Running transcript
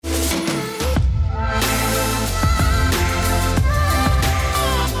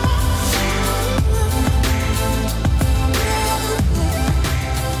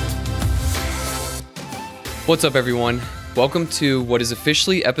What's up, everyone? Welcome to what is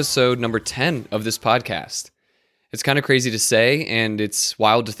officially episode number 10 of this podcast. It's kind of crazy to say, and it's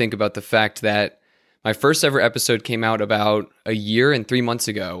wild to think about the fact that my first ever episode came out about a year and 3 months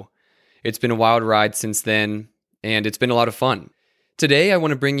ago. It's been a wild ride since then, and it's been a lot of fun. Today, I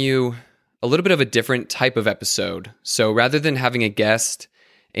want to bring you a little bit of a different type of episode. So rather than having a guest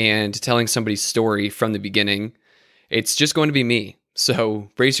and telling somebody's story from the beginning, it's just going to be me. So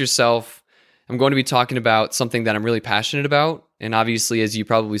brace yourself. I'm going to be talking about something that I'm really passionate about. And obviously, as you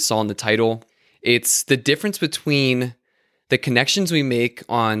probably saw in the title, it's the difference between the connections we make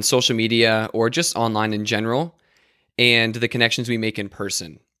on social media or just online in general and the connections we make in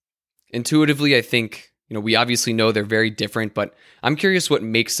person. Intuitively, I think, we obviously know they're very different, but I'm curious what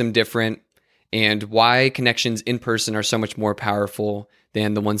makes them different and why connections in person are so much more powerful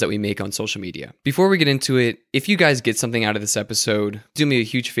than the ones that we make on social media. Before we get into it, if you guys get something out of this episode, do me a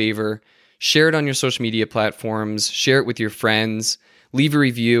huge favor. Share it on your social media platforms, share it with your friends, leave a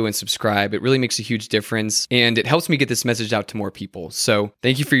review and subscribe. It really makes a huge difference and it helps me get this message out to more people. So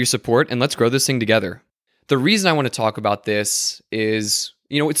thank you for your support and let's grow this thing together. The reason I want to talk about this is,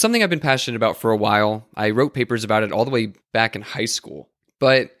 it's something I've been passionate about for a while. I wrote papers about it all the way back in high school.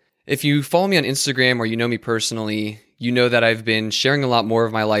 But if you follow me on Instagram or you know me personally, you know that I've been sharing a lot more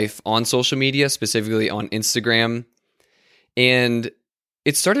of my life on social media, specifically on Instagram. And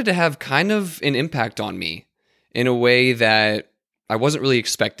it started to have kind of an impact on me in a way that I wasn't really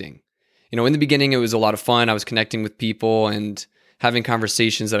expecting. In the beginning, it was a lot of fun. I was connecting with people and having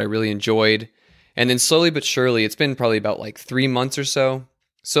conversations that I really enjoyed. And then slowly but surely, it's been probably about 3 months or so.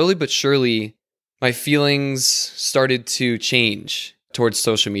 Slowly but surely, my feelings started to change towards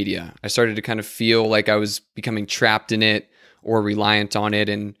social media. I started to kind of feel like I was becoming trapped in it or reliant on it.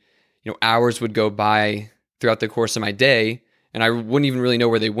 And, hours would go by throughout the course of my day and I wouldn't even really know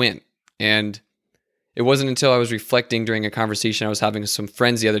where they went. And it wasn't until I was reflecting during a conversation I was having with some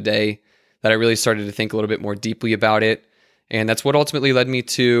friends the other day that I really started to think a little bit more deeply about it. And that's what ultimately led me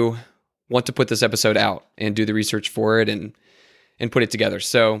to want to put this episode out and do the research for it and put it together.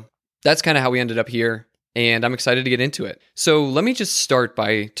 So that's kind of how we ended up here. And I'm excited to get into it. So let me just start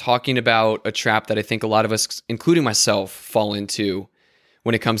by talking about a trap that I think a lot of us, including myself, fall into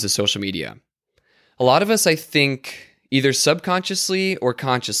when it comes to social media. A lot of us, I think, either subconsciously or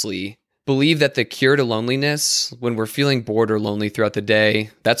consciously believe that the cure to loneliness, when we're feeling bored or lonely throughout the day,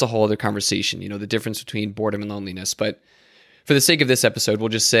 that's a whole other conversation, the difference between boredom and loneliness. But for the sake of this episode, we'll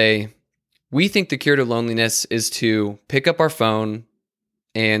just say we think the cure to loneliness is to pick up our phone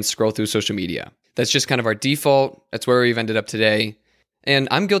and scroll through social media. That's just kind of our default. That's where we've ended up today. And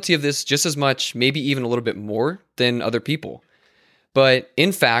I'm guilty of this just as much, maybe even a little bit more than other people. But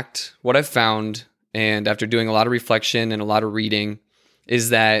in fact, what I've found, and after doing a lot of reflection and a lot of reading, is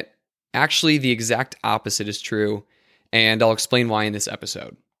that actually the exact opposite is true, and I'll explain why in this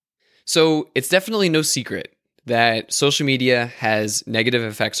episode. So it's definitely no secret that social media has negative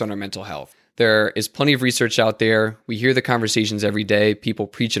effects on our mental health. There is plenty of research out there. We hear the conversations every day. People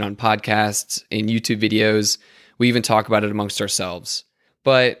preach it on podcasts and YouTube videos. We even talk about it amongst ourselves.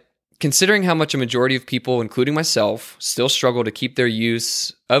 But considering how much a majority of people, including myself, still struggle to keep their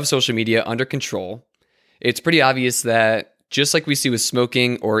use of social media under control, it's pretty obvious that just like we see with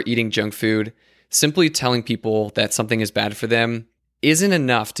smoking or eating junk food, simply telling people that something is bad for them isn't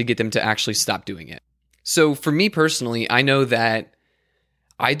enough to get them to actually stop doing it. So for me personally, I know that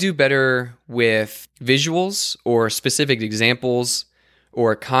I do better with visuals or specific examples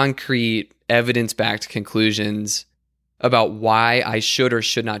or concrete evidence-backed conclusions about why I should or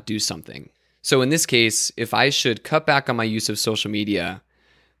should not do something. So in this case, if I should cut back on my use of social media,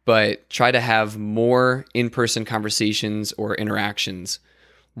 but try to have more in-person conversations or interactions,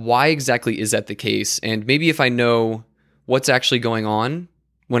 why exactly is that the case? And maybe if I know what's actually going on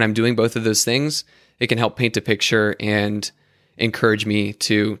when I'm doing both of those things, it can help paint a picture and encourage me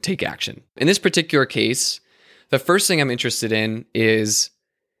to take action. In this particular case, the first thing I'm interested in is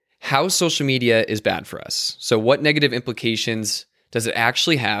how social media is bad for us. So what negative implications does it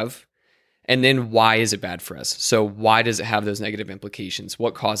actually have? And then why is it bad for us? So why does it have those negative implications?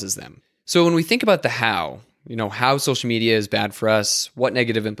 What causes them? So when we think about the how social media is bad for us, what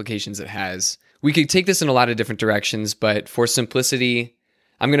negative implications it has, we could take this in a lot of different directions, but for simplicity,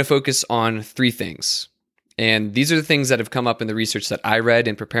 I'm going to focus on 3 things. And these are the things that have come up in the research that I read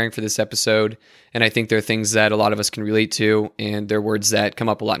in preparing for this episode. And I think they're things that a lot of us can relate to, and they're words that come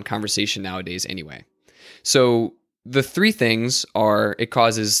up a lot in conversation nowadays anyway. So the 3 things are it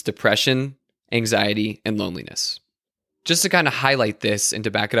causes depression, anxiety, and loneliness. Just to kind of highlight this and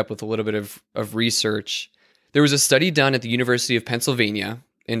to back it up with a little bit of research, there was a study done at the University of Pennsylvania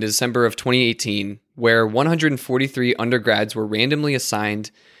in December of 2018 where 143 undergrads were randomly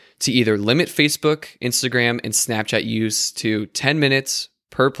assigned to either limit Facebook, Instagram, and Snapchat use to 10 minutes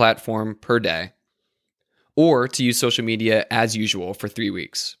per platform per day, or to use social media as usual for 3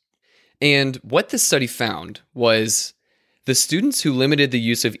 weeks. And what this study found was the students who limited the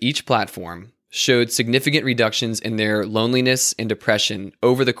use of each platform showed significant reductions in their loneliness and depression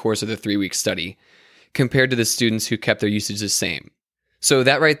over the course of the 3-week study compared to the students who kept their usage the same. So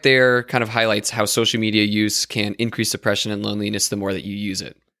that right there kind of highlights how social media use can increase depression and loneliness the more that you use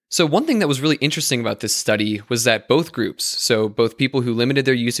it. So one thing that was really interesting about this study was that both groups, so both people who limited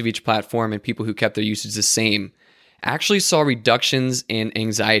their use of each platform and people who kept their usage the same, actually saw reductions in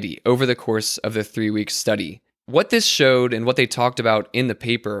anxiety over the course of the 3-week study. What this showed and what they talked about in the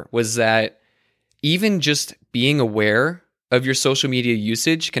paper was that even just being aware of your social media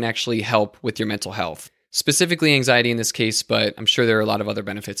usage can actually help with your mental health. Specifically anxiety in this case, but I'm sure there are a lot of other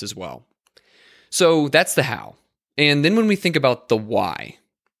benefits as well. So that's the how. And then when we think about the why,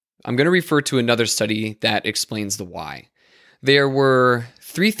 I'm going to refer to another study that explains the why. There were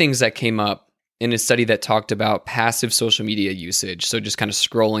 3 things that came up in a study that talked about passive social media usage, so just kind of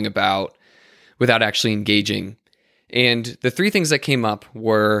scrolling about without actually engaging. And the 3 things that came up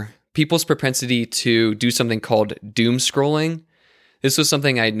were people's propensity to do something called doom scrolling. This was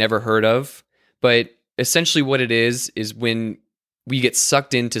something I'd never heard of, but essentially what it is when we get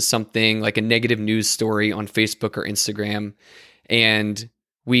sucked into something like a negative news story on Facebook or Instagram, and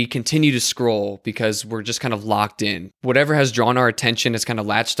we continue to scroll because we're just kind of locked in. Whatever has drawn our attention has kind of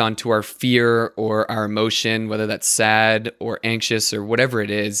latched onto our fear or our emotion, whether that's sad or anxious or whatever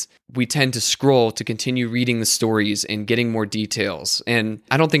it is. We tend to scroll to continue reading the stories and getting more details. And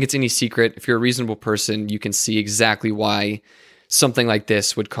I don't think it's any secret. If you're a reasonable person, you can see exactly why something like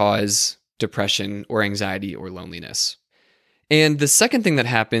this would cause depression or anxiety or loneliness. And the second thing that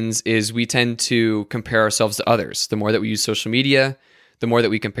happens is we tend to compare ourselves to others. The more that we use social media, the more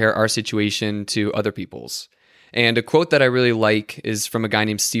that we compare our situation to other people's. And a quote that I really like is from a guy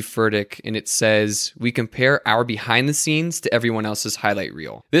named Steve Furtick, and it says, "We compare our behind the scenes to everyone else's highlight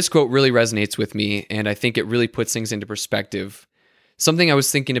reel." This quote really resonates with me, and I think it really puts things into perspective. Something I was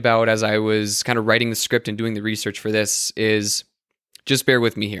thinking about as I was kind of writing the script and doing the research for this is, just bear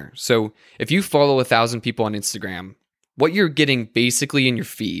with me here. So if you follow 1,000 people on Instagram, what you're getting basically in your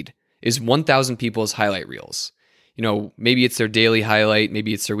feed is 1,000 people's highlight reels. Maybe it's their daily highlight,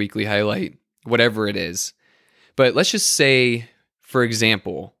 maybe it's their weekly highlight, whatever it is. But let's just say, for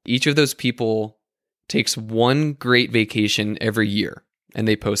example, each of those people takes one great vacation every year and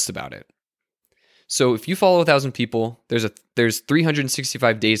they post about it. So if you follow 1,000 people, there's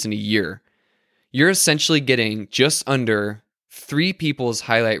 365 days in a year. You're essentially getting just under 3 people's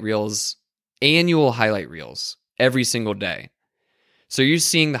highlight reels, annual highlight reels, every single day. So you're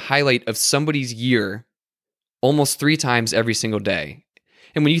seeing the highlight of somebody's year almost 3 times every single day.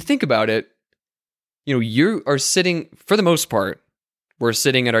 And when you think about it, you are sitting, for the most part, we're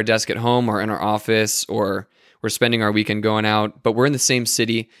sitting at our desk at home or in our office, or we're spending our weekend going out, but we're in the same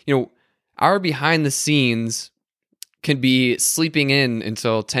city. Our behind the scenes can be sleeping in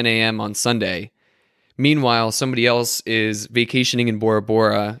until 10 a.m. on Sunday. Meanwhile, somebody else is vacationing in Bora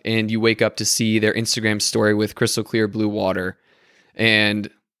Bora, and you wake up to see their Instagram story with crystal clear blue water and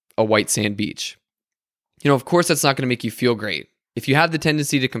a white sand beach. Of course, that's not going to make you feel great. If you have the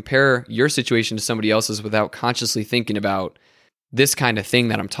tendency to compare your situation to somebody else's without consciously thinking about this kind of thing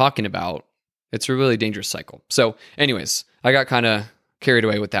that I'm talking about, it's a really dangerous cycle. So anyways, I got kind of carried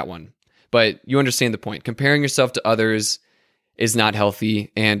away with that one. But you understand the point. Comparing yourself to others is not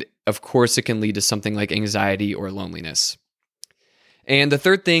healthy. And of course, it can lead to something like anxiety or loneliness. And the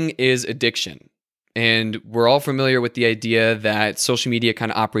third thing is addiction. And we're all familiar with the idea that social media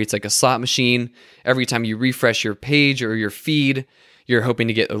kind of operates like a slot machine. Every time you refresh your page or your feed, you're hoping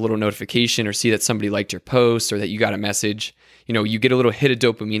to get a little notification or see that somebody liked your post or that you got a message. You get a little hit of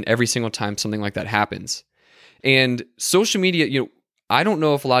dopamine every single time something like that happens. And social media, I don't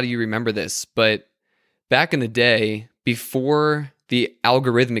know if a lot of you remember this, but back in the day, before the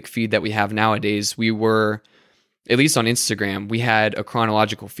algorithmic feed that we have nowadays, we were, at least on Instagram, we had a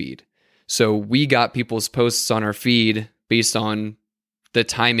chronological feed. So we got people's posts on our feed based on the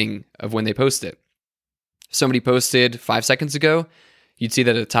timing of when they post it. If somebody posted 5 seconds ago, you'd see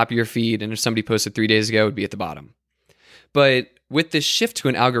that at the top of your feed, and if somebody posted 3 days ago, it would be at the bottom. But with this shift to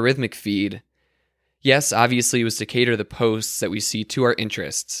an algorithmic feed, yes, obviously it was to cater the posts that we see to our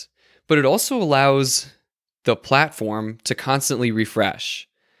interests, but it also allows the platform to constantly refresh.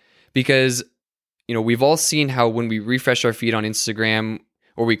 Because, we've all seen how when we refresh our feed on Instagram,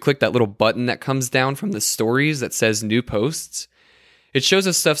 or we click that little button that comes down from the stories that says new posts, It shows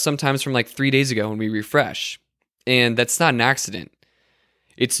us stuff sometimes from like 3 days ago when we refresh. And that's not an accident.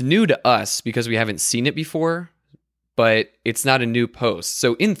 It's new to us because we haven't seen it before, but it's not a new post.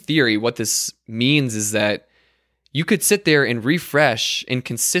 So in theory, what this means is that you could sit there and refresh and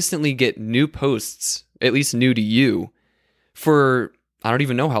consistently get new posts, at least new to you, for I don't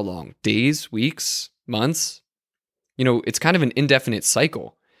even know how long, days, weeks, months. It's kind of an indefinite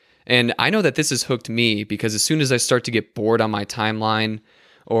cycle. And I know that this has hooked me because as soon as I start to get bored on my timeline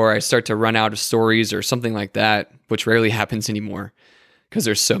or I start to run out of stories or something like that, which rarely happens anymore because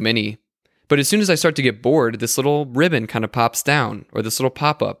there's so many. But as soon as I start to get bored, this little ribbon kind of pops down or this little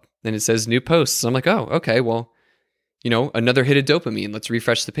pop-up and it says new posts. I'm like, oh, okay, well, another hit of dopamine. Let's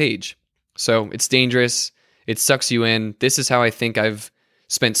refresh the page. So it's dangerous. It sucks you in. This is how I think I've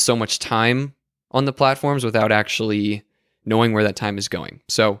spent so much time on the platforms without actually knowing where that time is going.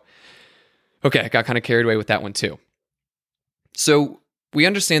 So, okay, I got kind of carried away with that one too. So we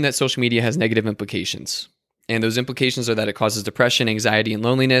understand that social media has negative implications. And those implications are that it causes depression, anxiety, and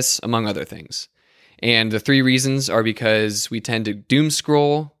loneliness, among other things. And the 3 reasons are because we tend to doom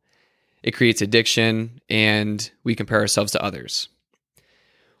scroll, it creates addiction, and we compare ourselves to others.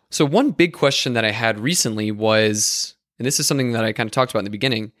 So one big question that I had recently was, and this is something that I kind of talked about in the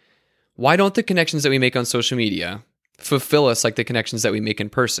beginning, why don't the connections that we make on social media fulfill us like the connections that we make in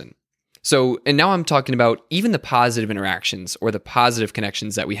person? So, and now I'm talking about even the positive interactions or the positive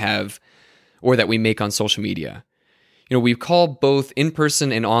connections that we have or that we make on social media. We call both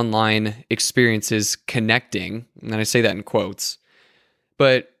in-person and online experiences connecting, and I say that in quotes,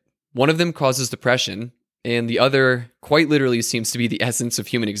 but one of them causes depression, and the other quite literally seems to be the essence of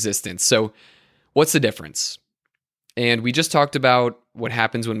human existence. So what's the difference? And we just talked about what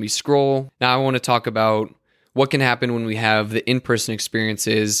happens when we scroll. Now I want to talk about what can happen when we have the in-person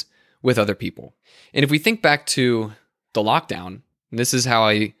experiences with other people. And if we think back to the lockdown, and this is how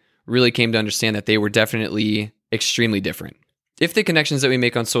I really came to understand that they were definitely extremely different. If the connections that we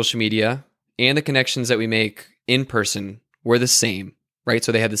make on social media and the connections that we make in person were the same, right?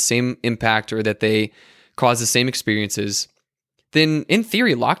 So they had the same impact or that they caused the same experiences, then in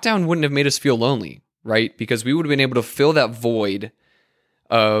theory, lockdown wouldn't have made us feel lonely, right? Because we would have been able to fill that void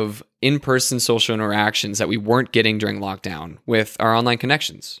of in-person social interactions that we weren't getting during lockdown with our online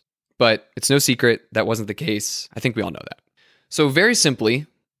connections. But it's no secret that wasn't the case. I think we all know that. So very simply,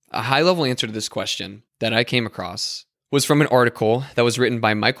 a high-level answer to this question that I came across was from an article that was written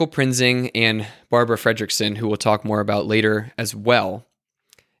by Michael Prinzing and Barbara Fredrickson, who we'll talk more about later as well.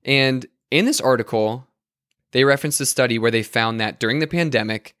 And in this article, they referenced a study where they found that during the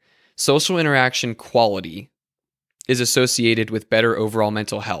pandemic, social interaction quality is associated with better overall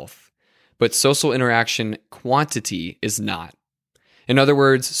mental health, but social interaction quantity is not. In other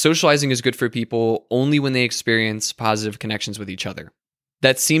words, socializing is good for people only when they experience positive connections with each other.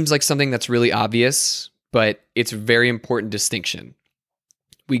 That seems like something that's really obvious, but it's a very important distinction.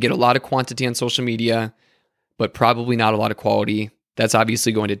 We get a lot of quantity on social media, but probably not a lot of quality. That's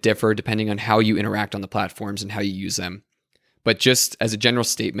obviously going to differ depending on how you interact on the platforms and how you use them. But just as a general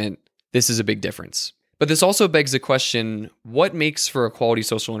statement, this is a big difference. But this also begs the question, what makes for a quality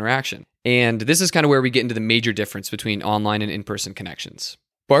social interaction? And this is kind of where we get into the major difference between online and in-person connections.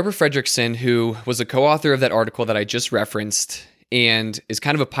 Barbara Fredrickson, who was a co-author of that article that I just referenced and is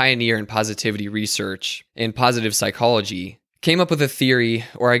kind of a pioneer in positivity research and positive psychology, came up with a theory,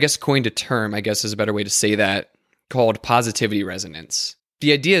 or I guess coined a term, I guess is a better way to say that, called positivity resonance.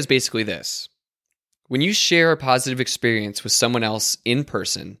 The idea is basically this. When you share a positive experience with someone else in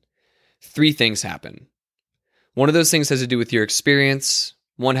person, 3 things happen. One of those things has to do with your experience,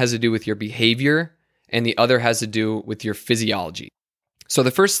 one has to do with your behavior, and the other has to do with your physiology. So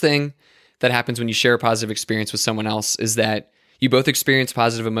the first thing that happens when you share a positive experience with someone else is that you both experience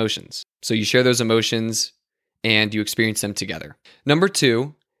positive emotions. So you share those emotions and you experience them together. Number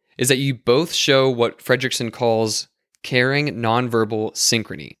 2 is that you both show what Fredrickson calls caring nonverbal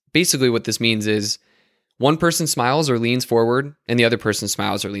synchrony. Basically what this means is one person smiles or leans forward and the other person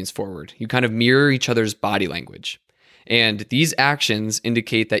smiles or leans forward. You kind of mirror each other's body language. And these actions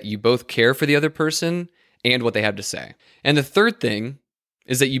indicate that you both care for the other person and what they have to say. And the third thing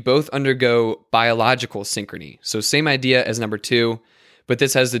is that you both undergo biological synchrony. So same idea as number 2, but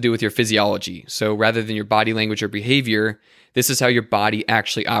this has to do with your physiology. So rather than your body language or behavior, this is how your body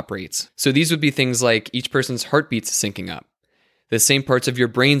actually operates. So these would be things like each person's heartbeats syncing up, the same parts of your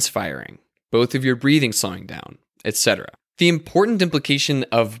brain's firing, both of your breathing slowing down, etc. The important implication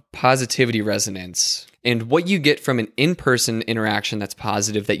of positivity resonance and what you get from an in-person interaction that's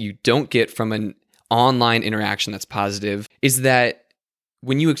positive that you don't get from an online interaction that's positive is that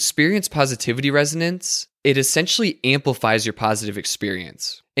when you experience positivity resonance, it essentially amplifies your positive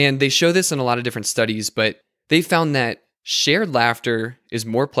experience. And they show this in a lot of different studies, but they found that shared laughter is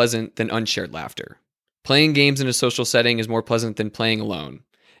more pleasant than unshared laughter. Playing games in a social setting is more pleasant than playing alone.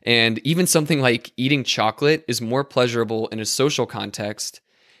 And even something like eating chocolate is more pleasurable in a social context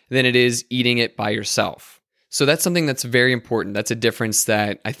than it is eating it by yourself. So that's something that's very important. That's a difference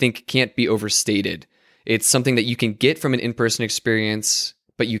that I think can't be overstated. It's something that you can get from an in-person experience,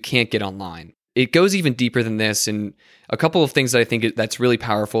 but you can't get online. It goes even deeper than this, and a couple of things that I think that's really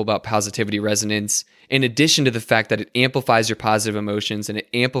powerful about positivity resonance, in addition to the fact that it amplifies your positive emotions and it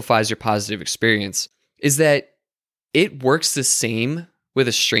amplifies your positive experience, is that it works the same with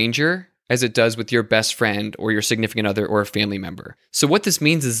a stranger as it does with your best friend or your significant other or a family member. So what this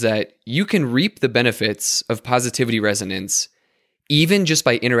means is that you can reap the benefits of positivity resonance even just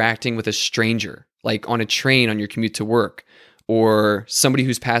by interacting with a stranger, like on a train on your commute to work, or somebody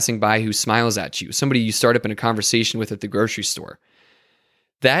who's passing by who smiles at you, somebody you start up in a conversation with at the grocery store.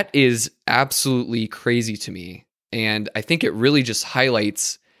 That is absolutely crazy to me. And I think it really just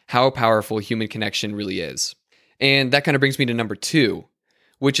highlights how powerful human connection really is. And that kind of brings me to number 2,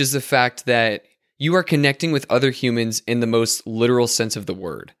 which is the fact that you are connecting with other humans in the most literal sense of the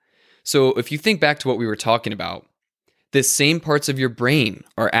word. So if you think back to what we were talking about, the same parts of your brain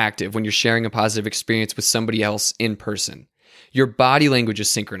are active when you're sharing a positive experience with somebody else in person. Your body language is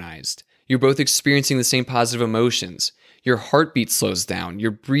synchronized. You're both experiencing the same positive emotions. Your heartbeat slows down.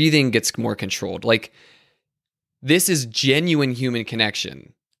 Your breathing gets more controlled. Like, this is genuine human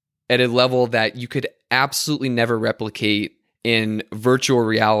connection at a level that you could absolutely never replicate in virtual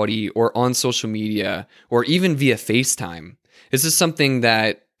reality or on social media or even via FaceTime. This is something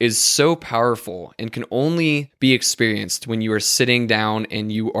that is so powerful and can only be experienced when you are sitting down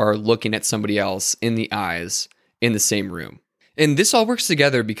and you are looking at somebody else in the eyes in the same room. And this all works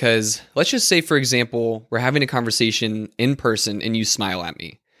together because let's just say, for example, we're having a conversation in person and you smile at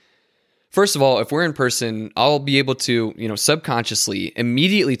me. First of all, if we're in person, I'll be able to, subconsciously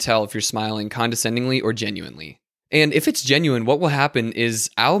immediately tell if you're smiling condescendingly or genuinely. And if it's genuine, what will happen is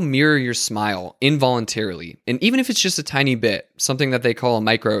I'll mirror your smile involuntarily. And even if it's just a tiny bit, something that they call a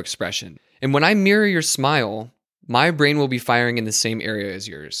micro expression. And when I mirror your smile, my brain will be firing in the same area as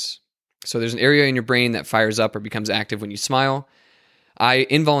yours. So there's an area in your brain that fires up or becomes active when you smile. I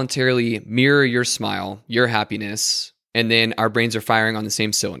involuntarily mirror your smile, your happiness, and then our brains are firing on the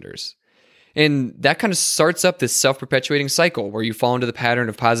same cylinders. And that kind of starts up this self-perpetuating cycle where you fall into the pattern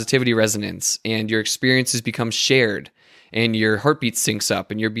of positivity resonance and your experiences become shared and your heartbeat syncs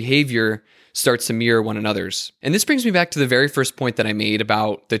up and your behavior starts to mirror one another's. And this brings me back to the very first point that I made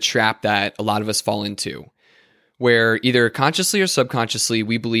about the trap that a lot of us fall into, where either consciously or subconsciously,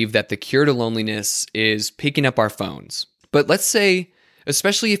 we believe that the cure to loneliness is picking up our phones. But let's say,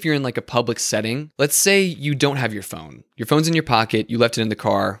 especially if you're in like a public setting, let's say you don't have your phone. Your phone's in your pocket, you left it in the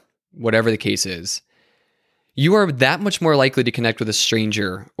car, whatever the case is. You are that much more likely to connect with a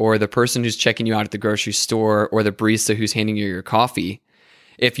stranger or the person who's checking you out at the grocery store or the barista who's handing you your coffee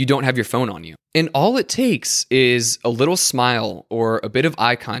if you don't have your phone on you. And all it takes is a little smile or a bit of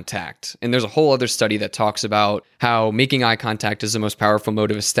eye contact. And there's a whole other study that talks about how making eye contact is the most powerful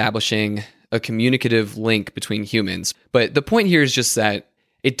mode of establishing a communicative link between humans. But the point here is just that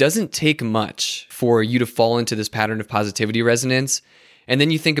it doesn't take much for you to fall into this pattern of positivity resonance. And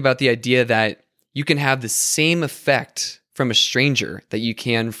then you think about the idea that you can have the same effect from a stranger that you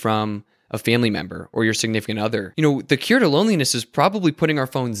can from a family member or your significant other. The cure to loneliness is probably putting our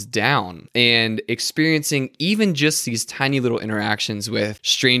phones down and experiencing even just these tiny little interactions with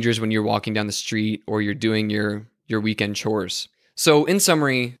strangers when you're walking down the street or you're doing your weekend chores. So in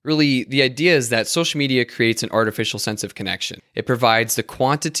summary, really, the idea is that social media creates an artificial sense of connection. It provides the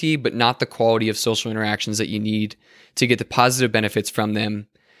quantity, but not the quality of social interactions that you need to get the positive benefits from them.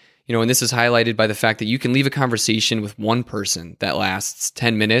 And this is highlighted by the fact that you can leave a conversation with one person that lasts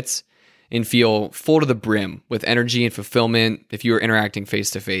 10 minutes and feel full to the brim with energy and fulfillment if you are interacting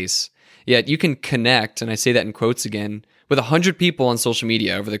face to face. Yet you can connect, and I say that in quotes again, with 100 people on social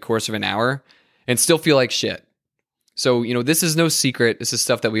media over the course of an hour and still feel like shit. So, this is no secret. This is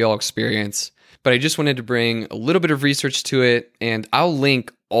stuff that we all experience. But I just wanted to bring a little bit of research to it, and I'll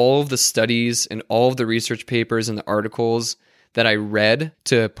link all of the studies and all of the research papers and the articles that I read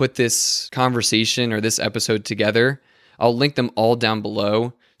to put this conversation or this episode together. I'll link them all down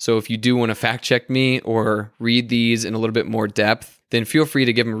below. So if you do want to fact check me or read these in a little bit more depth, then feel free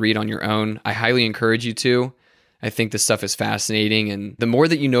to give them a read on your own. I highly encourage you to. I think this stuff is fascinating. And the more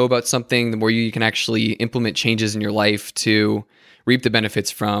that you know about something, the more you can actually implement changes in your life to reap the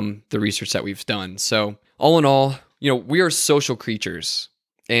benefits from the research that we've done. So all in all, we are social creatures.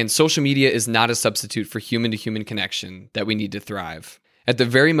 And social media is not a substitute for human-to-human connection that we need to thrive. At the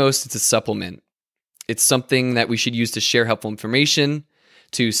very most, it's a supplement. It's something that we should use to share helpful information,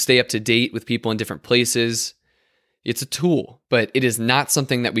 to stay up to date with people in different places. It's a tool, but it is not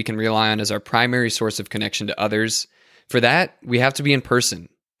something that we can rely on as our primary source of connection to others. For that, we have to be in person.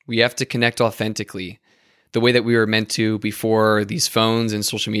 We have to connect authentically, the way that we were meant to before these phones and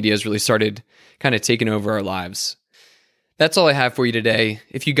social medias really started kind of taking over our lives. That's all I have for you today.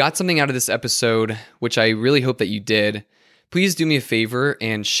 If you got something out of this episode, which I really hope that you did, please do me a favor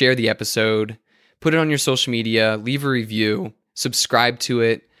and share the episode, put it on your social media, leave a review, subscribe to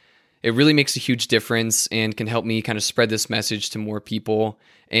it. It really makes a huge difference and can help me kind of spread this message to more people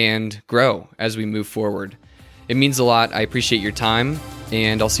and grow as we move forward. It means a lot. I appreciate your time,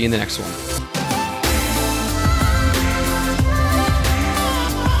 and I'll see you in the next one.